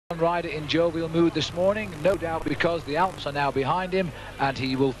rider in jovial mood this morning, no doubt because the Alps are now behind him and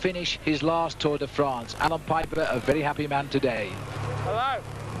he will finish his last Tour de France. Allan Peiper, a very happy man today. Hello.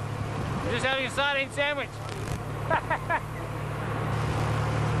 Just having a sardine sandwich.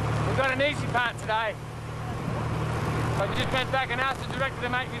 We've got an easy part today. I just went back and asked the director to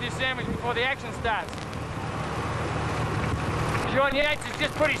make me this sandwich before the action starts. Sean Yates has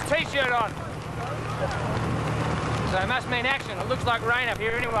just put his t-shirt on. So it must mean action. It looks like rain up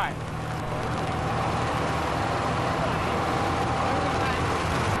here anyway.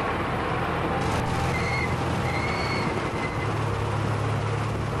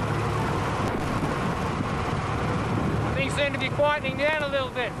 Things seem to be quietening down a little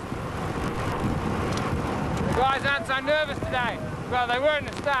bit. The guys aren't so nervous today. Well, they were in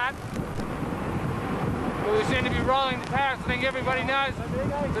the start. But we seem to be rolling to Paris. I think everybody knows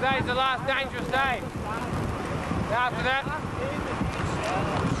today's the last dangerous day. After that,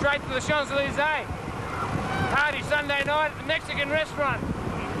 straight to the Champs-Élysées. Party Sunday night at the Mexican restaurant.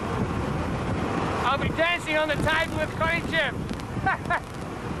 I'll be dancing on the table with Konychev.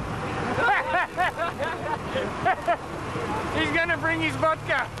 He's gonna bring his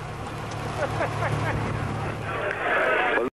vodka.